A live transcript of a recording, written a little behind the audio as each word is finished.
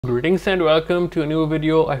Greetings and welcome to a new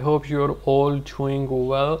video. I hope you're all doing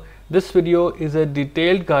well. This video is a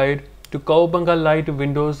detailed guide to Cowabunga Lite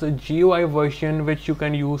Windows GUI version which you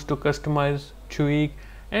can use to customize, tweak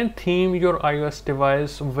and theme your iOS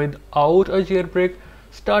device without a jailbreak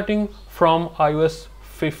starting from iOS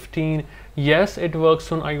 15. Yes, it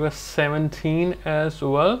works on iOS 17 as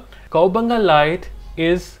well. Cowabunga Lite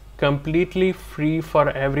is completely free for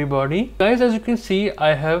everybody. Guys, as you can see,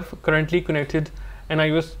 I have currently connected an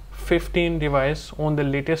iOS 15 device on the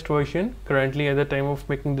latest version. Currently at the time of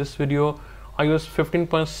making this video, iOS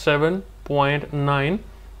 15.7.9,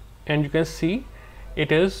 and you can see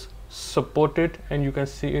it is supported and you can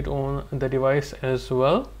see it on the device as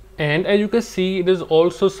well. And as you can see, it is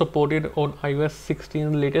also supported on iOS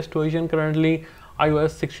 16 latest version, currently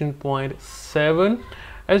iOS 16.7.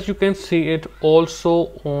 as you can see it also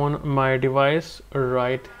on my device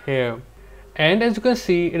right here. And as you can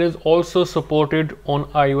see, it is also supported on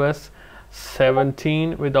iOS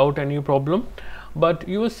 17 without any problem, but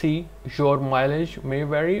you will see your mileage may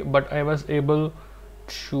vary, but I was able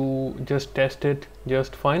to just test it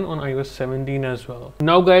just fine on iOS 17 as well.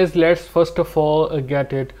 Now guys, let's first of all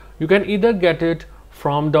get it. You can either get it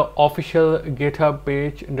from the official GitHub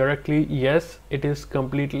page directly. Yes, it is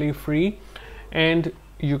completely free, and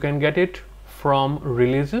you can get it from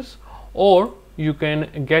releases, or you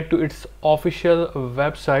can get to its official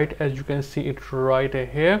website, as you can see it right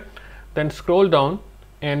here. Then scroll down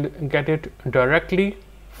and get it directly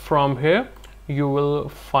from here. You will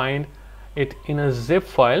find it in a zip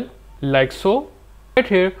file like so. Right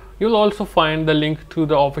here you'll also find the link to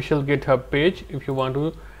the official GitHub page if you want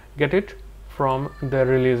to get it from the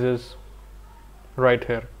releases right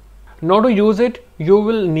here. Now to use it, you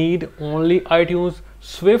will need only iTunes.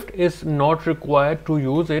 Swift is not required to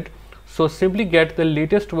use it, so simply get the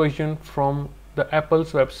latest version from the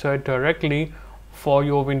Apple's website directly for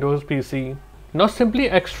your Windows PC. Now simply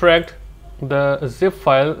extract the zip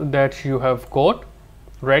file that you have got,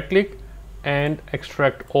 right click and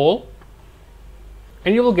extract all,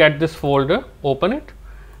 and you will get this folder. Open it,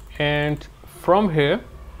 and from here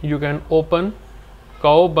you can open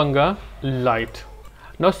Cowabunga Lite.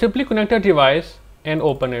 Now simply connect a device and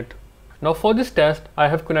open it. Now for this test, I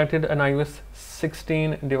have connected an iOS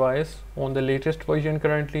 16 device on the latest version,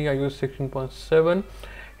 currently iOS 16.7.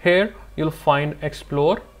 Here you'll find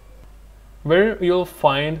Explore, where you'll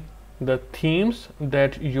find the themes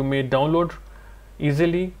that you may download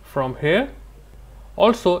easily from here.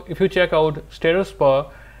 Also, if you check out status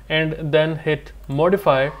bar and then hit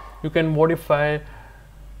modify, you can modify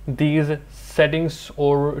these settings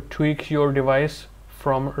or tweak your device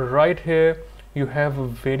from right here. You have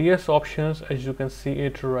various options, as you can see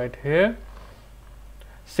it right here.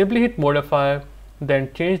 Simply hit modify,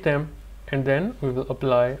 then change them, and then we will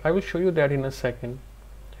apply. I will show you that in a second.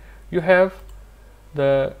 You have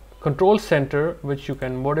the control center, which you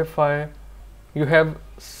can modify. You have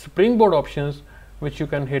springboard options, which you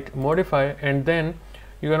can hit modify, and then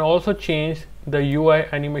you can also change the UI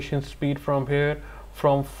animation speed from here,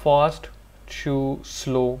 from fast to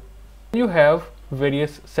slow. You have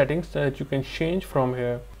various settings that you can change from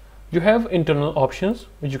here. You have internal options,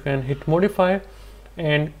 which you can hit modify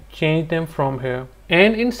and change them from here.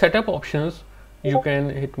 And in setup options, you can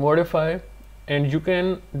hit modify and you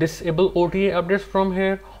can disable OTA updates from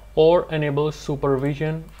here or enable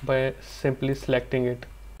supervision by simply selecting it.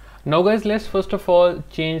 Now guys, let's first of all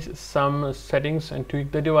change some settings and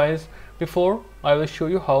tweak the device before I will show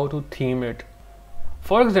you how to theme it.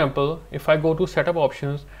 For example, if I go to setup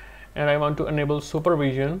options and I want to enable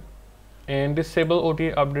supervision and disable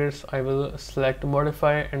OTA updates, I will select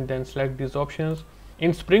modify and then select these options.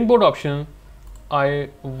 In springboard option,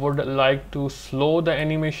 I would like to slow the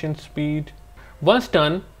animation speed. Once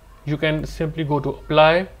done, you can simply go to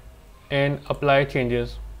apply and apply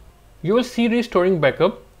changes. You will see restoring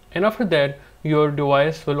backup, and after that your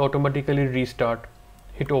device will automatically restart.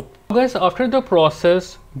 Hit open. Guys, after the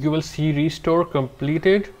process, you will see restore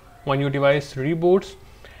completed when your device reboots,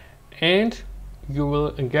 and you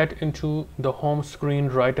will get into the home screen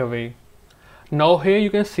right away. Now here you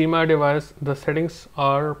can see my device, the settings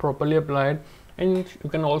are properly applied, and you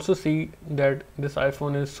can also see that this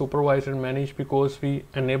iPhone is supervised and managed because we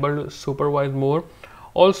enabled supervise more.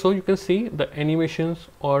 Also you can see the animations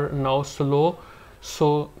are now slow,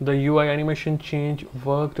 so the UI animation change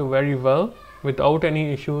worked very well without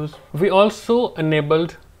any issues. We also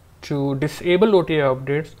enabled to disable OTA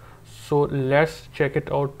updates, so let's check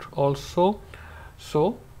it out also.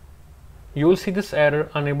 So you will see this error,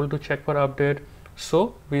 unable to check for update.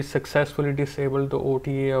 So we successfully disabled the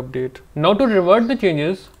OTA update. Now to revert the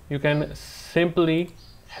changes, you can simply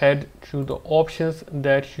head to the options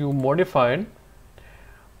that you modified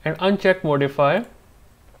and uncheck modify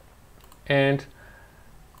and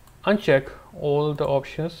uncheck all the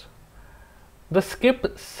options. The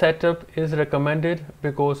skip setup is recommended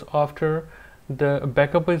because after the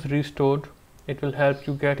backup is restored, it will help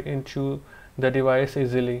you get into the device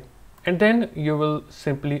easily. And then you will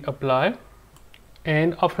simply apply,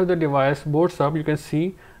 and after the device boots up, you can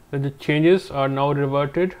see that the changes are now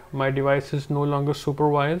reverted. My device is no longer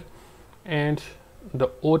supervised and the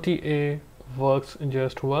OTA works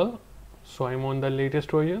just well. So I'm on the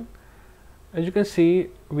latest version. As you can see,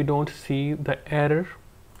 we don't see the error.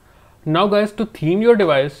 Now guys, to theme your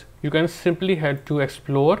device, you can simply head to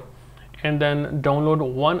Explore and then download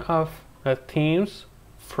one of the themes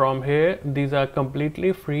from here. These are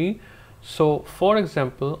completely free. So for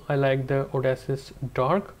example, I like the Audacious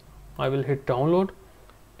Dark. I will hit download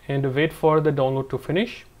and wait for the download to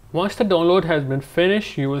finish. Once the download has been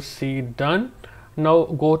finished, you will see done. Now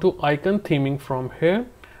go to icon theming from here,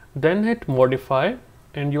 then hit modify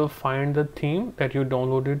and you'll find the theme that you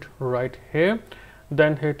downloaded right here.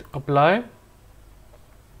 Then hit apply.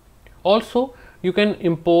 Also, you can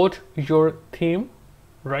import your theme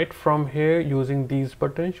right from here using these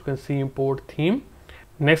buttons. You can see import theme.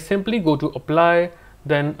 Next, simply go to apply,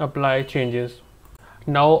 then apply changes.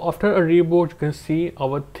 Now after a reboot, you can see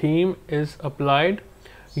our theme is applied.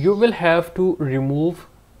 You will have to remove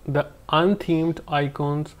the unthemed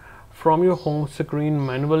icons from your home screen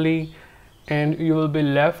manually, and you will be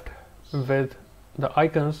left with the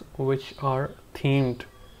icons which are themed.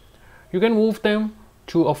 You can move them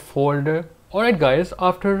to a folder. Alright guys,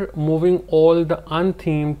 after moving all the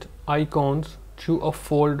unthemed icons to a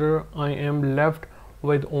folder, I am left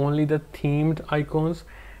with only the themed icons,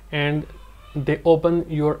 and they open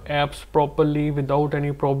your apps properly without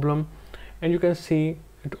any problem. And you can see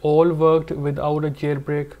it all worked without a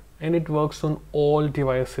jailbreak, and it works on all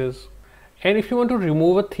devices. And if you want to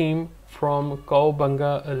remove a theme from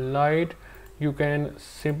Cowabunga Lite, you can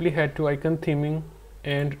simply head to icon theming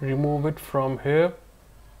and remove it from here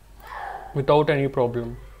without any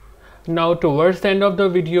problem. Now towards the end of the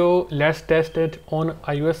video, let's test it on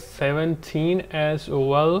iOS 17 as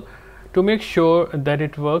well to make sure that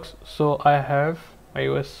it works. So I have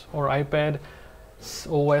iOS or iPad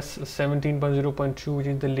OS 17.0.2, which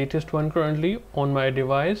is the latest one currently on my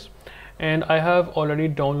device, and I have already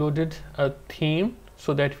downloaded a theme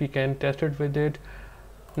so that we can test it with it.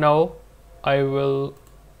 Now I will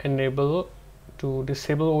enable to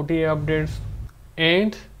disable OTA updates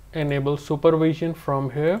and enable supervision from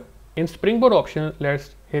here. In Springboard option,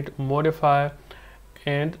 let's hit modify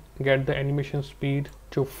and get the animation speed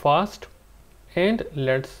to fast, and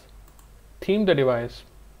let's theme the device.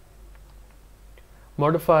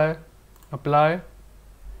 Modify, apply,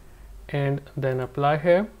 and then apply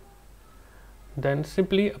here, then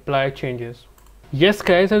simply apply changes. Yes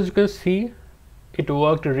guys, as you can see, it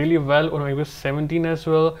worked really well on iOS 17 as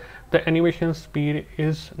well. The animation speed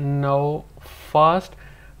is now fast.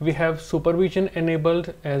 We have supervision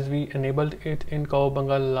enabled as we enabled it in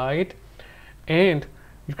Cowabunga Lite, and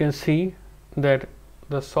you can see that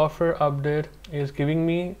the software update is giving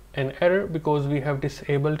me an error because we have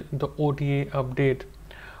disabled the OTA update.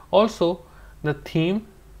 Also, the theme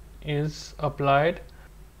is applied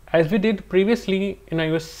as we did previously in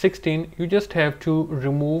iOS 16. You just have to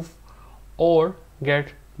remove or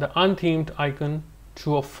get the unthemed icon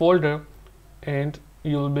to a folder, and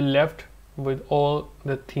you will be left with all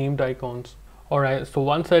the themed icons. Alright, so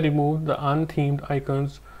once I remove the unthemed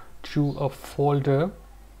icons to a folder,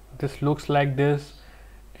 this looks like this,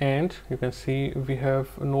 and you can see we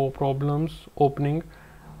have no problems opening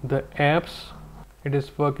the apps. It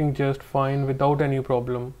is working just fine without any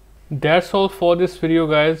problem. That's all for this video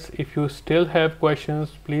guys. If you still have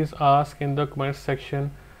questions, please ask in the comment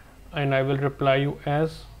section and I will reply you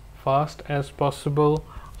as fast as possible.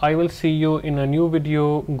 I will see you in a new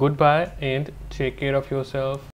video. Goodbye and take care of yourself.